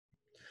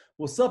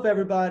What's up,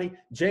 everybody?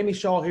 Jamie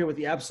Shaw here with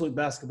the Absolute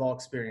Basketball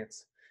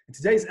Experience. In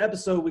today's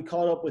episode, we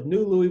caught up with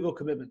new Louisville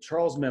commitment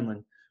Charles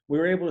Minlend. We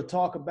were able to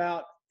talk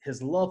about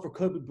his love for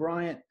Kobe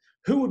Bryant,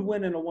 who would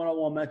win in a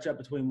one-on-one matchup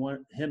between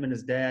him and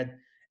his dad,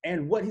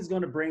 and what he's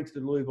going to bring to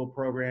the Louisville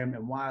program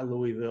and why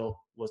Louisville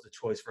was the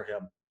choice for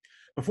him.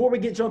 Before we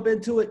jump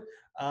into it,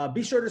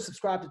 be sure to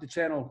subscribe to the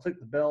channel and click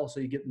the bell so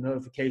you get the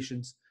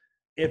notifications.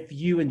 If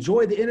you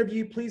enjoyed the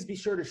interview, please be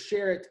sure to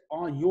share it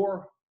on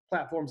your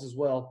platforms as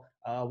well.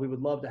 We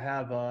would love to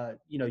have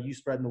you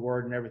spreading the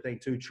word and everything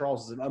too.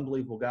 Charles is an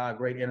unbelievable guy,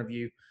 great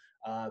interview,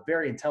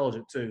 very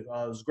intelligent too.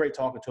 It was great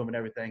talking to him and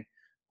everything.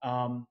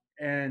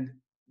 And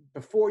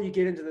before you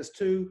get into this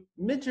too,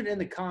 mention in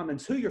the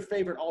comments who your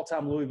favorite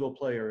all-time Louisville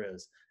player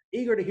is.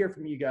 Eager to hear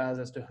from you guys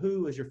as to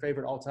who is your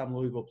favorite all-time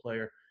Louisville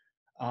player.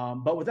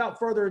 But without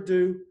further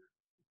ado,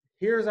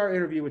 here's our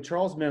interview with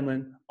Charles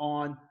Minlend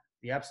on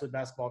the Absolute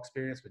Basketball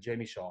Experience with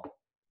Jamie Shaw.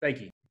 Thank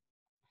you.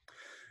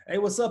 Hey,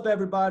 what's up,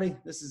 everybody?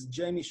 This is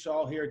Jamie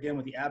Shaw here again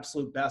with the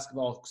Absolute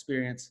Basketball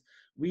Experience.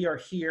 We are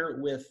here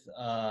with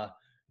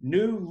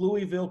new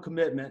Louisville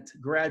commitment,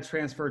 grad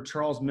transfer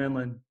Charles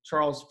Minlend.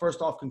 Charles, first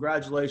off,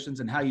 congratulations,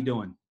 and how you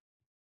doing?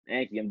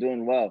 Thank you. I'm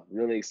doing well.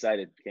 Really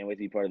excited. Can't wait to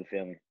be part of the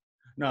family.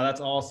 No,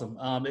 that's awesome.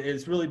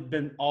 It's really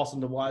been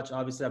awesome to watch.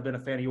 Obviously, I've been a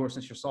fan of yours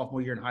since your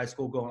sophomore year in high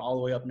school, going all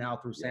the way up now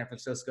through San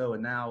Francisco,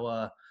 and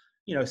now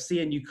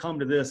seeing you come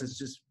to this, it's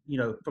just,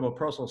 from a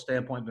personal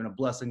standpoint, been a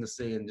blessing to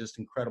see and just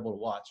incredible to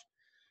watch.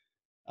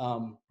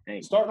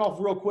 Starting off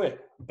real quick,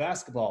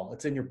 basketball,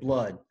 it's in your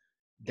blood.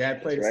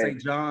 Dad played at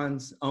St.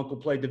 John's, uncle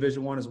played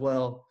Division I as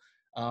well.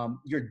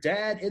 Your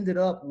dad ended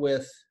up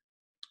with,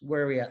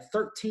 where are we at,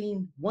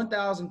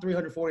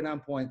 1,349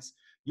 points.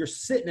 You're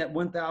sitting at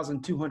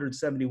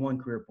 1,271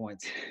 career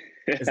points.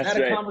 Is that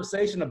a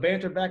conversation, a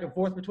banter back and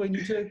forth between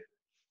you two?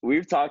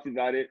 We've talked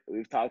about it.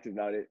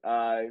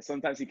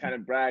 Sometimes he kind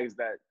of brags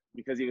that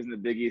because he was in the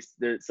Big East,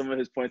 some of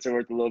his points are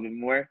worth a little bit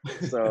more.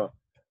 So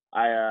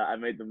I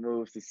made the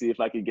move to see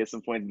if I could get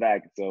some points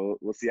back. So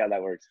we'll see how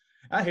that works.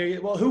 I hear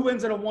you. Well, who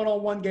wins in a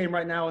one-on-one game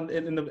right now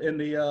in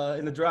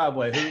the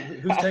driveway?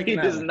 Who's taking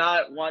that? He does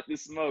not want the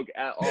smoke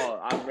at all.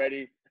 I'm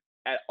ready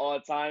at all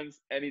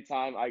times.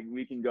 Anytime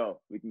we can go.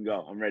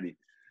 I'm ready.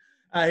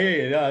 I hear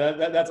you. No,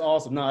 that's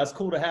awesome. No, it's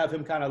cool to have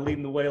him kind of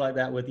leading the way like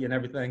that with you and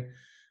everything.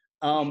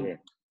 Sure.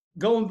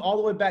 Going all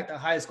the way back to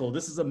high school,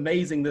 this is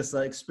amazing, this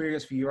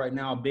experience for you right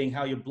now, being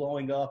how you're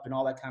blowing up and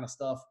all that kind of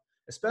stuff,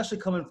 especially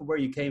coming from where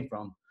you came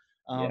from.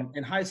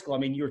 In high school, I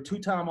mean, you were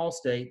two-time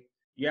All-State.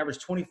 You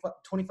averaged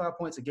 25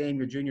 points a game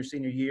your junior,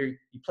 senior year.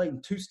 You played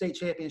in 2 state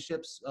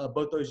championships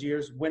both those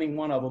years, winning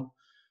one of them.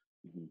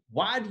 Mm-hmm.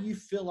 Why do you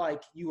feel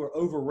like you were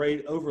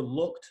overrated,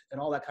 overlooked,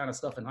 and all that kind of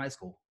stuff in high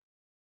school?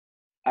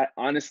 I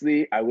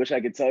wish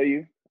I could tell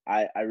you.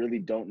 I really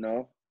don't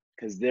know,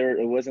 because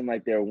it wasn't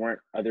like there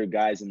weren't other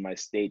guys in my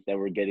state that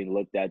were getting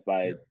looked at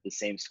by the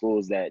same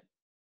schools that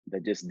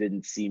just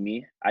didn't see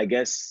me. I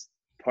guess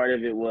part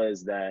of it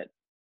was that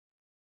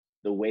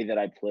the way that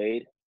I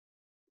played,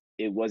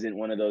 it wasn't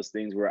one of those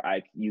things where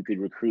you could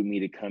recruit me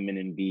to come in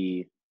and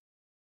be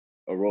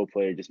a role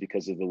player just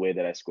because of the way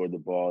that I scored the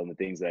ball and the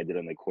things that I did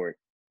on the court.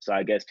 So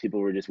I guess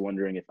people were just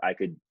wondering if I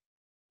could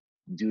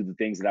do the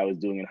things that I was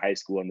doing in high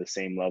school on the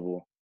same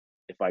level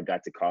if I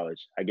got to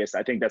college. I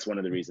think that's one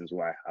of the reasons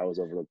why I was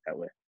overlooked that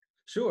way.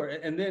 Sure.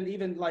 And then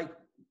even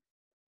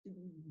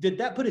did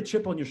that put a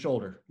chip on your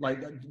shoulder? Like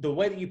the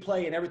way that you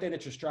play and everything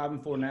that you're striving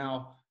for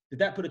now, did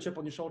that put a chip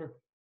on your shoulder?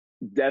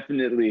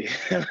 Definitely.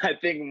 I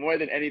think more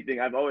than anything,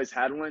 I've always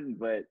had one,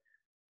 but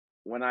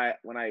when I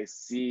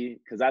see,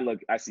 because I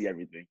see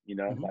everything,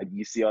 Mm-hmm. like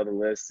you see all the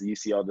lists, you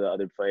see all the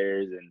other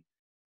players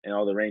and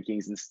all the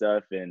rankings and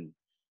stuff, and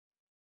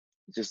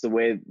just the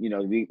way,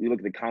 we look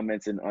at the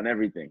comments and on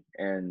everything.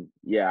 And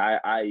yeah,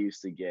 I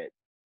used to get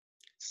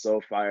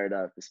so fired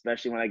up,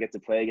 especially when I get to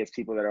play against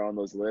people that are on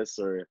those lists,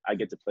 or I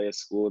get to play a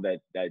school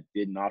that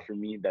didn't offer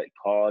me, that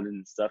called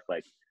and stuff.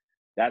 Like,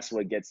 that's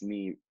what gets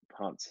me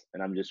pumped,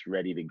 and I'm just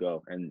ready to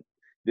go. And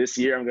this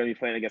year I'm going to be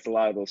playing against a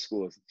lot of those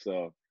schools,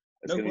 so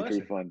it's going to be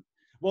pretty fun.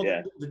 Well,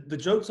 yeah. the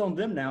joke's on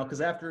them now, because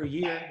after a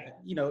year,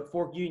 at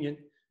Fork Union,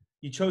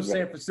 you chose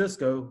San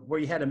Francisco, where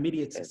you had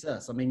immediate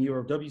success. I mean, you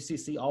were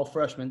WCC all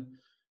freshman.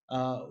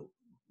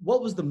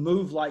 What was the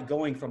move like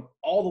going from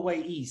all the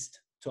way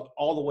east to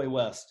all the way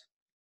west?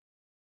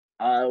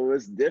 It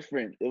was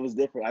different.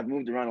 I've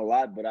moved around a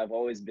lot, but I've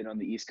always been on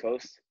the East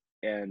Coast.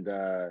 And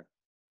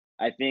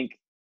I think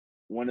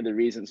one of the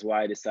reasons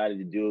why I decided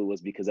to do it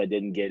was because I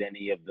didn't get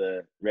any of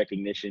the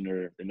recognition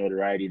or the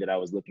notoriety that I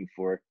was looking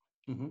for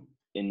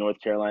in North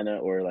Carolina,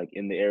 or like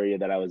in the area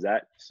that I was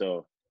at.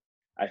 So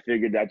I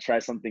figured I'd try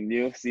something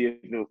new, see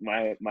if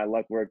my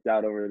luck worked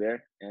out over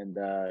there. And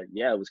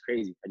it was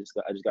crazy. I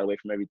just got away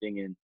from everything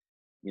and,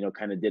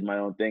 kind of did my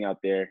own thing out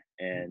there,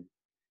 and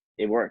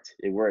it worked.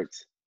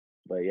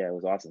 But yeah, it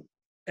was awesome.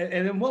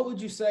 And then what would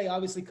you say,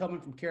 obviously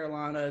coming from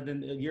Carolina,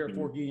 then a year at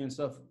Fork Union and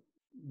stuff,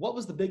 what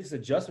was the biggest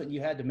adjustment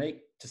you had to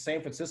make to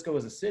San Francisco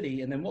as a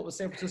city? And then what was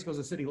San Francisco as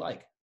a city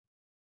like?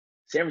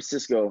 San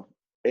Francisco,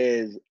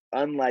 is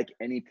unlike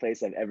any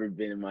place I've ever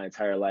been in my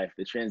entire life.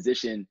 The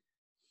transition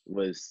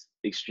was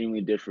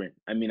extremely different.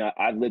 I mean,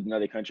 I've lived in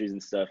other countries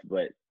and stuff,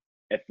 but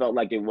it felt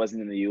like it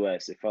wasn't in the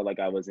US. It felt like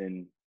I was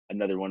in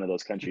another one of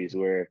those countries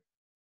where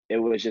it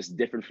was just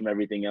different from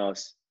everything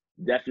else.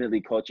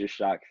 Definitely culture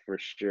shock for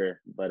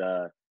sure, but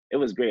it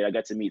was great. I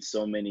got to meet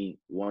so many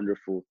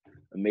wonderful,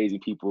 amazing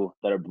people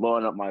that are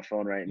blowing up my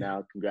phone right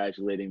now,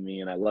 congratulating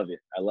me, and I love it.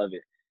 I love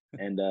it.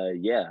 And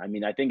yeah, I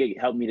mean, I think it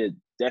helped me to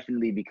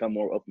definitely become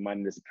more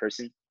open-minded as a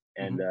person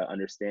and Mhm.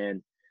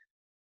 understand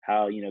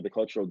how the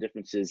cultural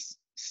differences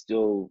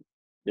still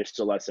there's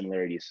still a lot of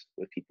similarities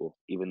with people,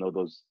 even though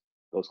those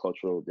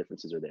cultural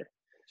differences are there.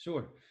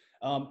 Sure.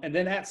 And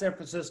then at San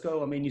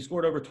Francisco, I mean, you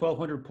scored over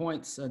 1,200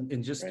 points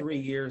in just Right. 3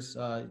 years.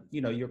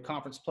 You're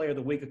conference player of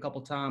the week a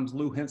couple times,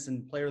 Lou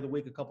Henson player of the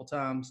week a couple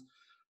times,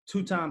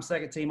 two-time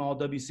second team All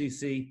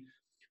WCC.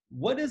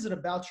 What is it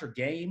about your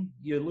game?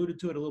 You alluded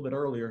to it a little bit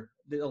earlier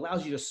that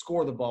allows you to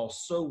score the ball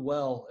so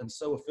well and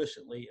so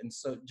efficiently and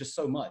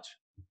so much.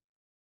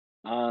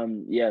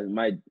 Yeah,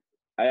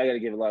 I gotta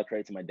give a lot of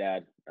credit to my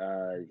dad.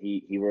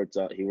 He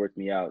worked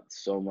me out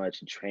so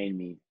much and trained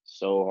me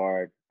so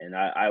hard, and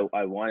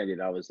I wanted it.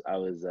 I was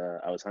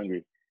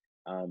hungry,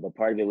 but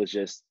part of it was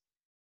just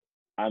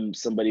I'm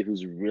somebody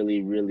who's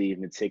really really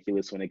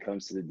meticulous when it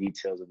comes to the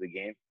details of the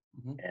game,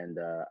 Mhm. and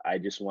I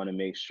just want to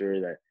make sure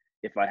that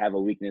if I have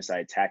a weakness, I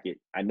attack it.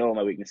 I know what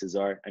my weaknesses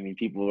are. I mean,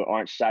 people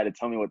aren't shy to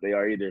tell me what they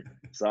are either.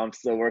 So I'm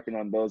still working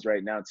on those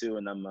right now too,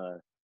 and I'm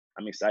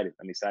excited.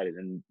 I'm excited,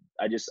 and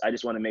I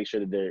just want to make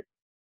sure that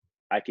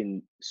I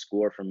can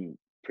score from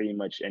pretty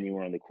much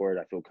anywhere on the court.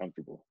 I feel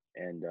comfortable,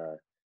 and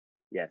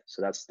yeah,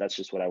 so that's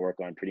just what I work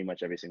on pretty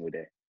much every single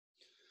day.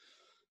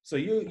 So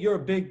you're a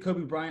big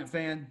Kobe Bryant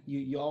fan.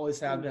 You always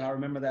have been. I Huge.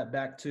 remember that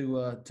back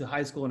to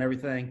high school and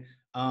everything.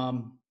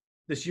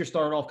 This year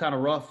started off kind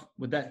of rough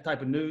with that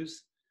type of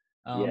news.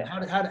 Yeah,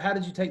 How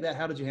did you take that?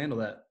 How did you handle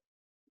that?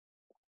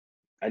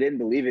 I didn't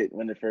believe it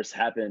when it first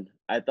happened.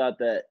 I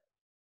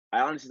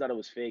honestly thought it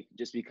was fake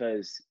just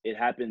because it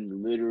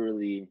happened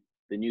literally.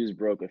 The news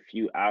broke a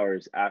few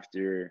hours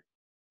after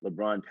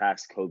LeBron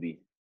passed Kobe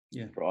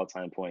Yeah. for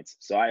all-time points.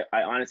 So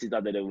I honestly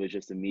thought that it was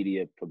just a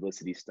media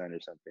publicity stunt or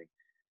something.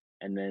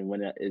 And then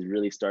when it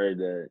really started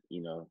to,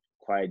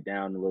 quiet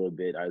down a little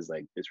bit, I was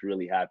like, this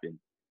really happened.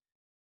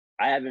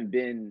 I haven't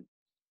been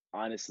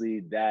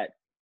honestly that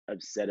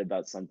upset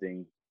about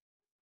something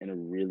in a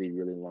really,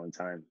 really long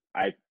time.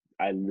 I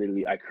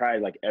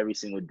cried like every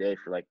single day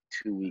for like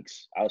 2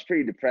 weeks. I was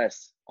pretty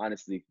depressed,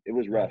 honestly. It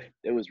was rough. Right.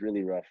 It was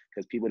really rough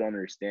because people don't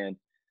understand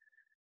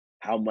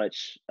how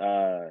much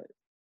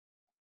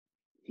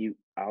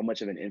how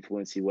much of an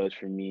influence he was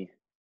for me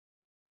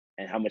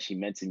and how much he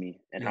meant to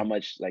me and Yeah. how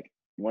much like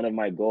one of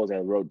my goals I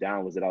wrote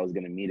down was that I was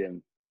gonna meet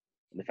him.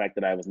 And the fact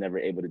that I was never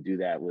able to do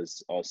that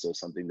was also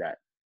something that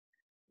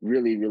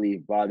really, really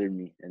bothered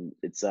me. And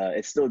it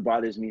still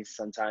bothers me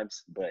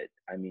sometimes, but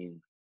I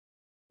mean,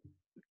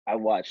 I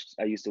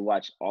used to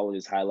watch all of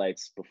his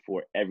highlights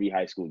before every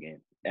high school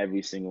game,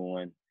 every single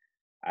one.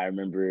 I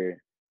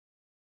remember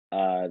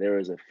there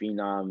was a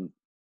Phenom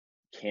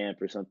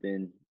camp or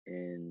something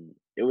in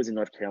it was in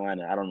North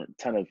Carolina. I don't know,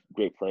 a ton of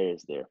great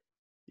players there.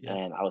 Yeah.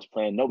 And I was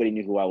playing, nobody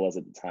knew who I was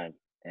at the time.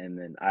 And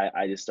then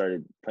I just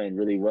started playing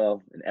really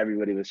well and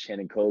everybody was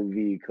chanting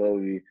Kobe,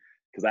 Kobe,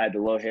 because I had the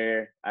low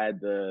hair, I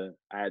had the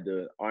I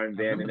armband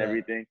remember and that.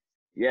 everything.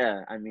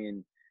 Yeah, I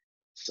mean,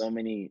 so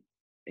many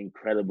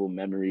incredible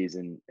memories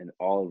and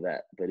all of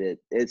that. But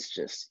it's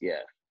just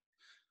yeah,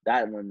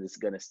 that one is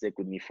gonna stick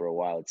with me for a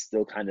while. It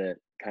still kind of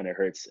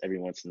hurts every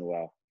once in a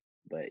while.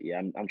 But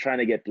yeah, I'm trying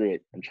to get through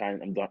it. I'm trying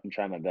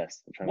my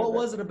best. I'm trying What my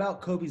was best. it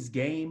about Kobe's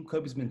game,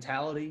 Kobe's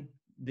mentality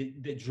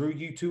that drew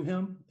you to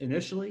him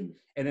initially?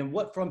 And then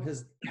what from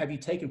his have you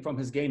taken from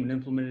his game and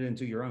implemented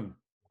into your own?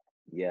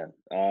 Yeah,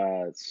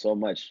 so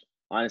much.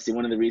 Honestly,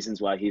 one of the reasons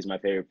why he's my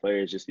favorite player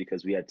is just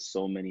because we had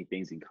so many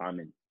things in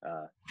common.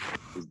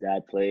 His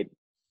dad played.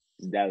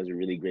 His dad was a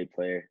really great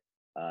player.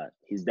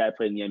 His dad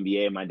played in the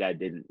NBA. My dad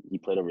didn't. He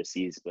played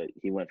overseas, but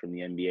he went from the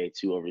NBA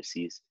to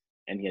overseas,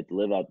 and he had to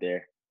live out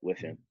there with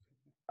him.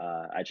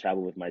 I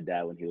traveled with my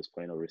dad when he was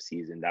playing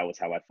overseas, and that was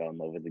how I fell in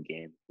love with the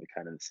game. We're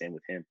kind of the same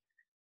with him.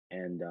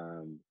 And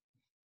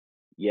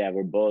yeah,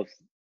 we're both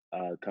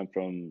come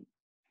from.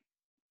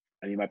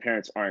 I mean, my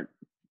parents aren't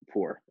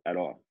poor at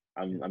all.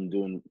 Yeah. I'm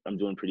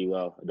doing pretty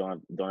well. I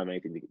don't have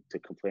anything to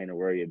complain or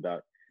worry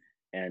about.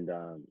 And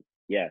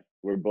yeah,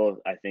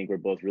 I think we're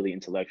both really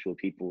intellectual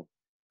people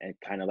and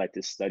kind of like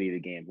to study the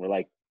game. We're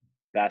like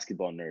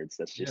basketball nerds.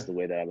 That's Yeah. just the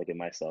way that I look at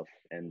myself.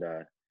 And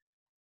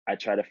I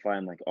try to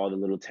find like all the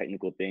little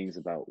technical things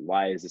about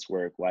why does this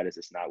work? Why does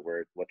this not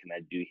work? What can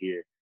I do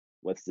here?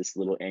 What's this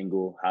little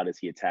angle? How does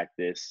he attack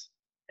this?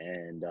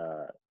 And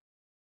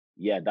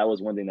yeah, that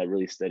was one thing that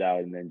really stood out.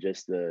 And then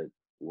just the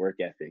work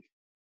ethic,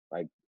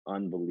 like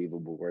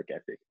unbelievable work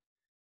ethic.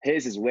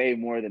 His is way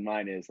more than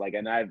mine is. Like,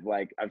 and I've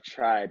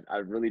tried,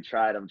 I've really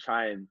tried, I'm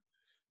trying,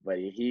 but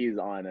he's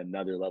on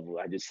another level.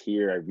 I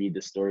read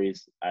the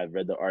stories, I've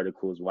read the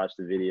articles, watched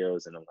the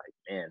videos, and I'm like,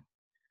 man,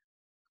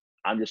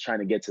 I'm just trying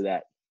to get to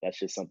that. that's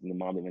just something. The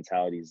Mamba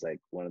mentality is like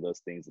one of those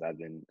things that I've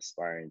been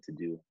aspiring to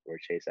do or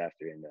chase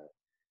after, and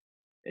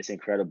it's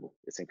incredible.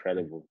 It's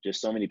incredible.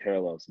 Just so many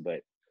parallels,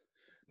 but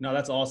No,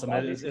 that's awesome.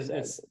 obviously sad.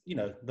 It's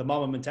the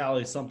mama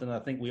mentality is something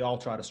that I think we all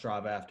try to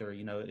strive after,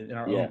 in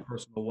our own Yeah,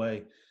 personal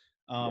way.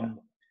 yeah. Um,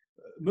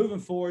 Moving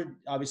forward,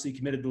 obviously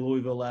committed to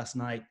Louisville last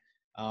night.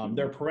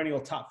 They're a Hmm. perennial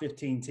top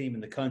 15 team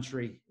in the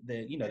country.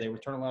 They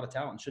return a lot of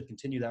talent and should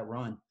continue that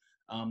run.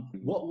 Hmm.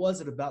 What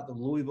was it about the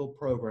Louisville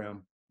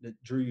program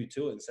that drew you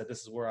to it and said,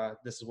 this is where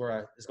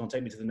it's going to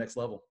take me to the next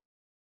level?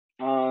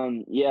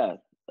 Yeah,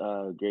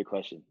 great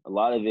question. A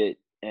lot of it,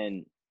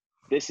 and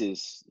this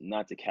is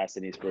not to cast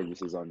any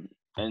aspersions on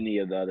any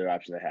of the other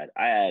options I had.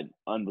 I had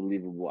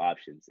unbelievable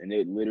options, and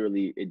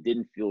it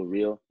didn't feel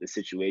real, the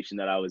situation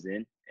that I was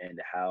in and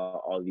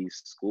how all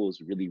these schools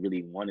really,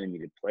 really wanted me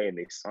to play, and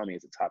they saw me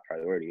as a top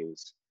priority. It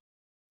was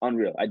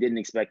unreal. I didn't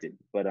expect it,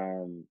 but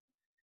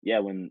yeah,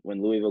 when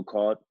Louisville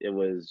called, it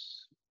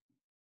was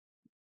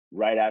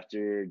right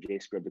after Jay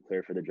Scrub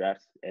declared for the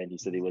draft, and he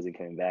said he wasn't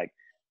coming back.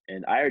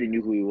 And I already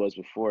knew who he was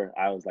before.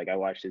 I was like, I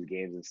watched his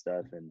games and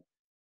stuff, and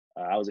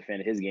I was a fan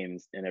of his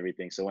games and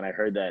everything. So when I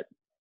heard that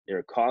they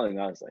were calling,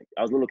 I was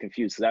a little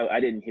confused because I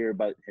didn't hear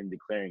about him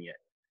declaring yet.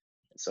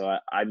 So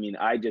I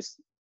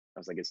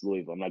was like, it's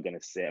Louisville. I'm not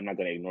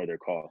gonna ignore their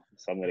call.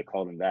 So I'm gonna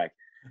call them back.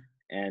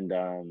 And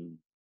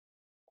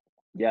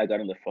yeah, I got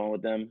on the phone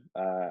with them.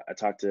 I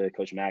talked to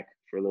Coach Mack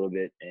for a little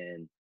bit,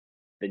 and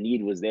the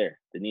need was there.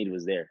 The need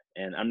was there.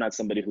 And I'm not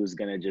somebody who's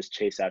gonna just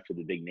chase after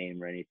the big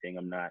name or anything.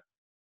 I'm not.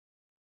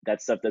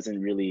 That stuff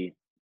doesn't really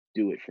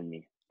do it for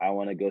me. I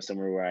want to go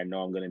somewhere where I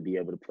know I'm going to be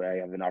able to play.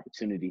 I have an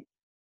opportunity,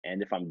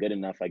 and if I'm good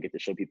enough, I get to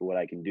show people what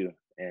I can do.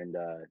 And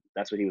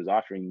that's what he was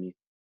offering me.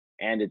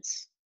 And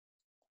it's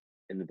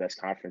in the best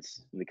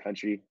conference in the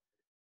country.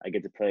 I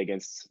get to play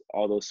against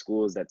all those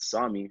schools that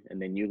saw me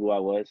and they knew who I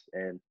was.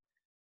 And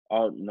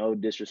all no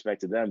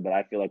disrespect to them, but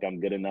I feel like I'm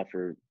good enough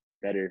or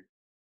better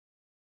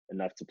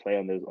enough to play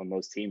on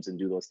those teams and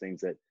do those things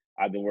that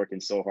I've been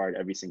working so hard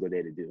every single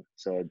day to do.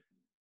 So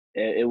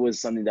it was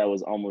something that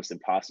was almost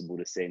impossible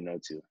to say no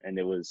to. And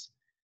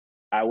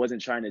I wasn't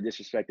trying to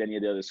disrespect any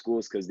of the other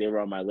schools because they were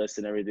on my list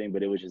and everything,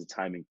 but it was just a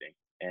timing thing.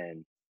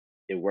 And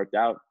it worked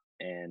out,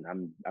 and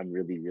I'm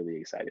really, really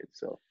excited.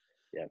 So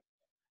yeah.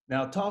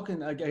 Now,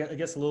 talking, I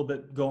guess, a little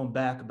bit going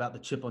back about the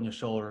chip on your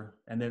shoulder,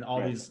 and then all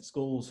Right. these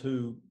schools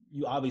who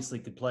you obviously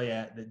could play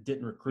at that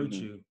didn't recruit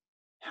Hmm. you.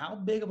 How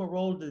big of a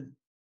role did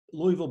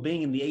Louisville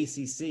being in the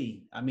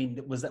ACC? I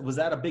mean, was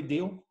that a big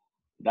deal?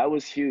 That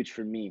was huge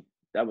for me.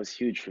 That was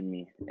huge for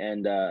me.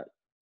 And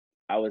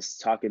I was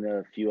talking to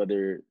a few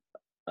other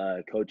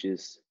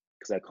coaches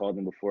because I called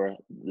them before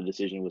the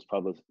decision was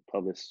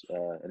published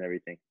and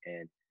everything.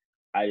 And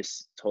I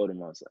just told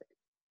them, I was like,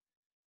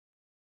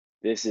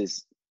 this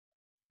is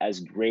as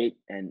great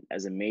and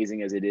as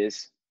amazing as it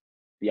is,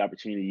 the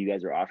opportunity you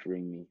guys are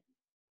offering me.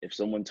 If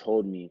someone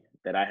told me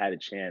that I had a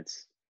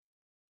chance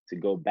to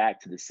go back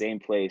to the same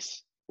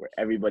place where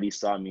everybody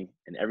saw me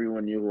and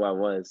everyone knew who I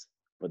was,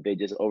 but they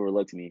just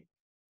overlooked me,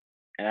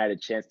 and I had a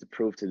chance to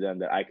prove to them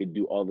that I could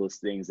do all those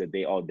things that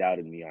they all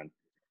doubted me on,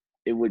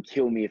 it would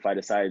kill me if I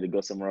decided to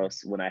go somewhere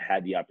else when I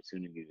had the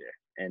opportunity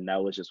there. And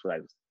that was just what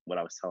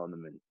I was telling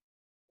them. And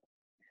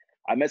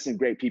I met some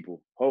great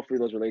people. Hopefully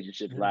those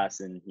relationships Yeah.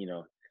 last, and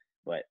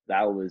but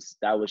that was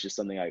just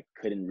something I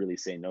couldn't really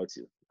say no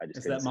to. I just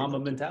It's couldn't that say mama no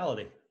to.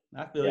 mentality.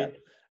 I feel Yeah,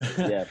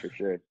 you. yeah, for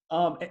sure.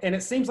 And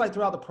it seems like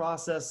throughout the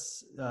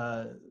process,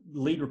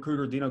 lead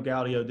recruiter Dino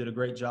Gaudio did a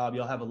great job.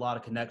 Y'all have a lot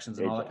of connections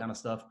and Great all that job. kind of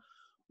stuff.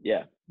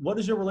 Yeah. What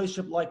is your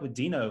relationship like with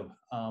Dino?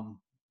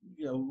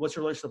 What's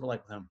your relationship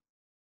like with him?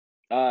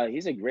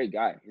 He's a great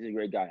guy. He's a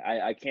great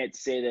guy. I can't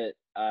say that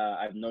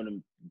I've known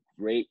him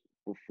great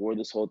before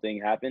this whole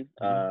thing happened.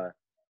 Mhm.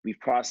 We've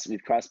crossed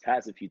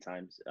paths a few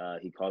times.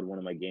 He called one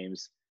of my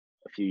games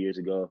a few years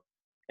ago,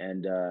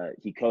 and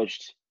he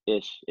coached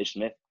Ish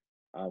Smith,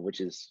 which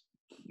is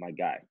my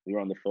guy. We were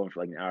on the phone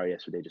for like an hour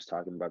yesterday just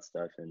talking about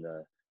stuff, and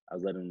I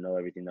was letting him know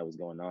everything that was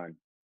going on.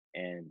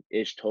 And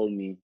Ish told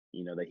me,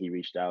 that he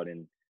reached out,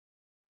 and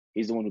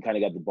he's the one who kind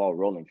of got the ball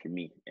rolling for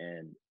me.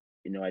 And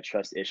I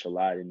trust Ish a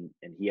lot, and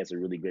he has a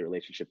really great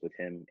relationship with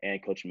him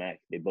and Coach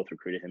Mack. They both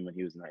recruited him when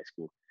he was in high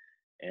school.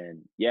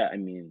 And yeah, I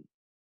mean,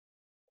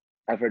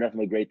 I've heard nothing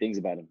but great things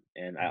about him,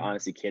 and I Mhm.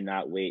 honestly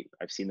cannot wait.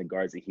 I've seen the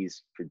guards that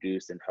he's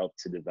produced and helped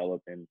to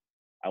develop, and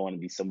I want to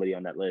be somebody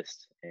on that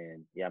list.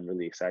 And yeah, I'm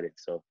really excited.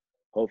 So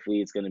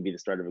hopefully, it's going to be the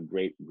start of a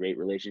great, great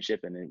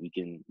relationship, and then we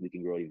can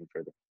grow even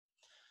further.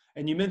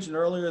 And you mentioned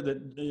earlier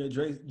that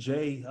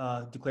Jay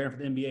declaring for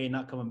the NBA and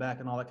not coming back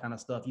and all that kind of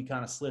stuff. You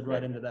kind of slid right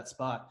Right. into that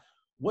spot.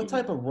 What Hmm.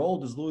 type of role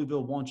does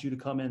Louisville want you to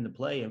come in to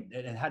play,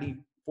 and how do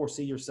you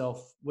foresee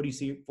yourself? What do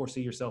you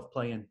foresee yourself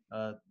playing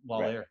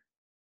while Right.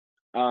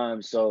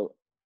 there? So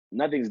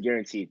nothing's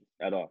guaranteed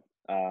at all.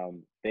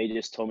 They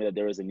just told me that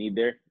there was a need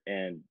there,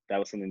 and that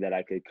was something that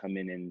I could come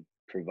in and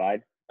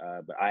provide.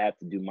 But I have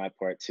to do my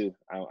part too.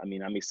 I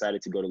mean, I'm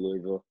excited to go to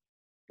Louisville,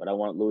 but I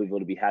want Louisville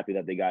to be happy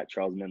that they got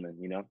Charles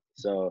Minlend.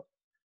 So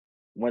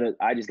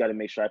I just got to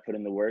make sure I put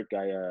in the work.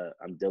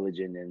 I'm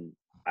diligent, and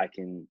I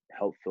can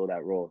help fill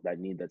that role, that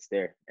need that's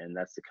there, and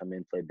that's to come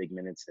in, play big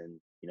minutes, and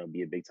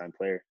be a big time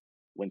player,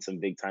 win some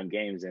big time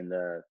games, and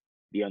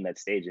be on that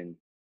stage and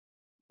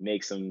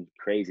make some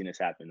craziness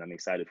happen. I'm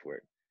excited for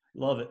it.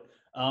 Love it.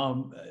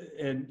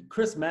 And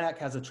Chris Mack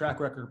has a track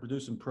record of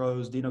producing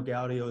pros. Dino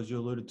Gaudio, as you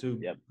alluded to,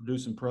 Yep.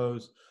 producing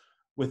pros.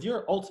 With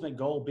your ultimate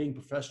goal being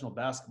professional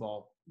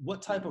basketball,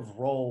 what type of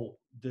role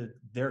did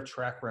their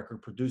track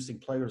record producing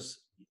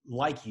players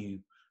like you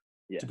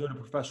to go to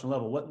professional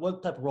level?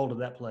 What type of role did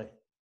that play?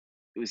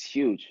 It was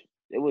huge.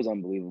 It was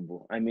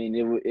unbelievable. I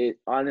mean, it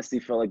honestly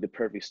felt like the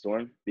perfect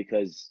storm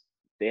because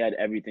they had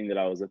everything that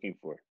I was looking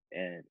for,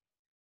 and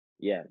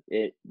yeah,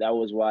 that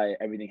was why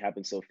everything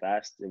happened so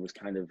fast. It was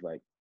kind of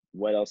like,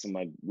 what else am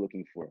I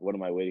looking for? What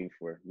am I waiting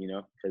for?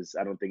 Because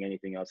I don't think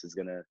anything else is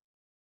gonna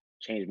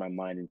change my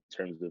mind in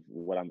terms of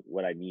what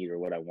I need or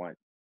what I want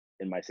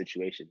in my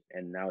situation.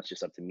 And now it's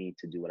just up to me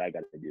to do what I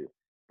got to do.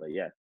 But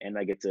yeah, and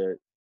I get to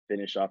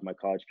finish off my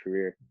college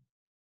career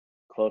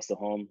close to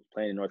home,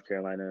 playing in North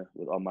Carolina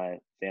with all my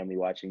family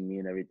watching me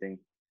and everything.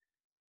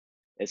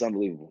 It's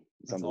unbelievable.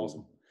 It's That's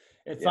unbelievable. awesome.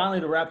 And Yeah. finally,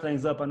 to wrap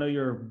things up, I know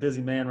you're a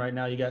busy man right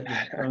now. You got your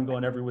phone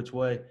going every which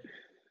way.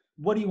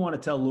 What do you want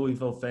to tell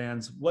Louisville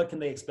fans? What can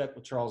they expect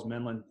with Charles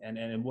Minlend,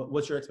 and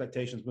what's your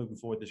expectations moving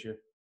forward this year?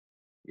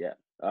 Yeah.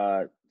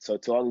 So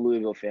to all the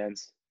Louisville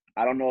fans,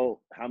 I don't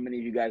know how many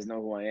of you guys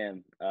know who I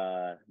am,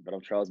 but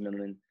I'm Charles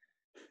Minlend.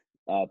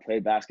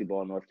 Played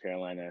basketball in North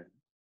Carolina.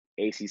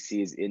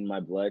 ACC is in my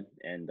blood,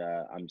 and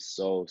I'm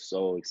so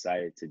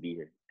excited to be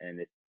here.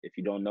 And if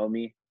you don't know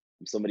me,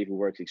 I'm somebody who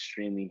works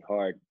extremely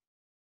hard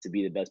to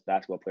be the best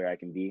basketball player I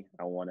can be.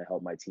 I want to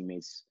help my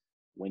teammates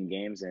win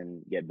games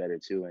and get better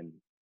too. And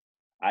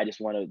I just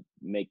want to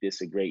make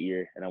this a great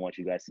year, and I want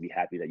you guys to be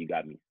happy that you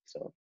got me.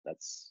 So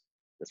that's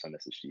my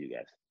message to you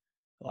guys.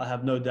 Well, I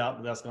have no doubt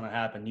that that's going to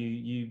happen.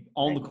 You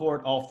on the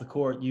court, off the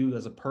court, you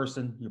as a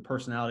person, your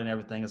personality and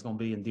everything is going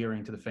to be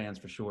endearing to the fans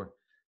for sure.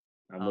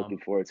 I'm looking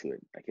forward to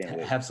it. I can't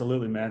wait.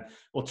 Absolutely, man.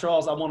 Well,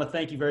 Charles, I want to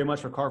thank you very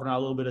much for carving out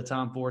a little bit of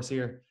time for us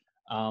here.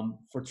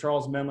 For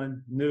Charles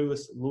Minlend,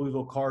 newest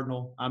Louisville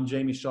Cardinal, I'm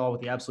Jamie Shaw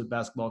with the Absolute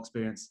Basketball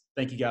Experience.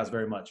 Thank you guys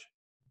very much.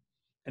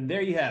 And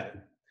there you have it.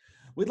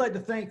 We'd like to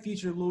thank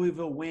future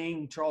Louisville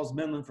wing Charles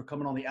Minlend for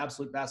coming on the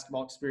Absolute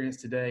Basketball Experience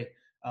today.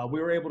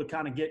 We were able to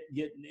kind of get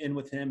in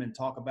with him and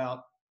talk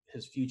about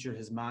his future,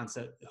 his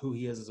mindset, who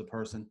he is as a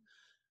person.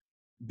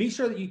 Be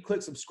sure that you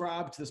click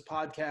subscribe to this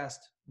podcast.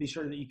 Be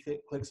sure that you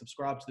click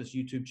subscribe to this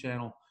YouTube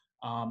channel,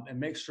 and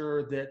make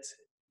sure that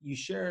you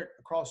share it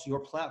across your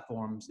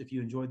platforms if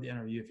you enjoyed the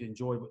interview, if you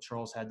enjoyed what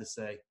Charles had to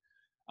say.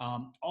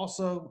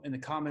 Also, in the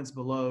comments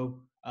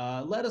below,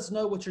 let us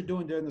know what you're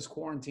doing during this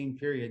quarantine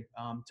period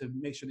to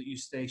make sure that you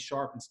stay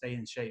sharp and stay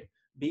in shape.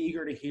 Be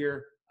eager to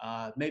hear,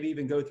 maybe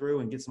even go through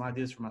and get some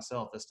ideas for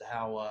myself as to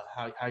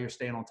how you're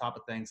staying on top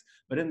of things.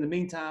 But in the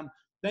meantime,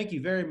 thank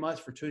you very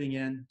much for tuning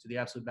in to the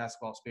Absolute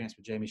Basketball Experience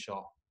with Jamie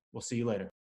Shaw. We'll see you later.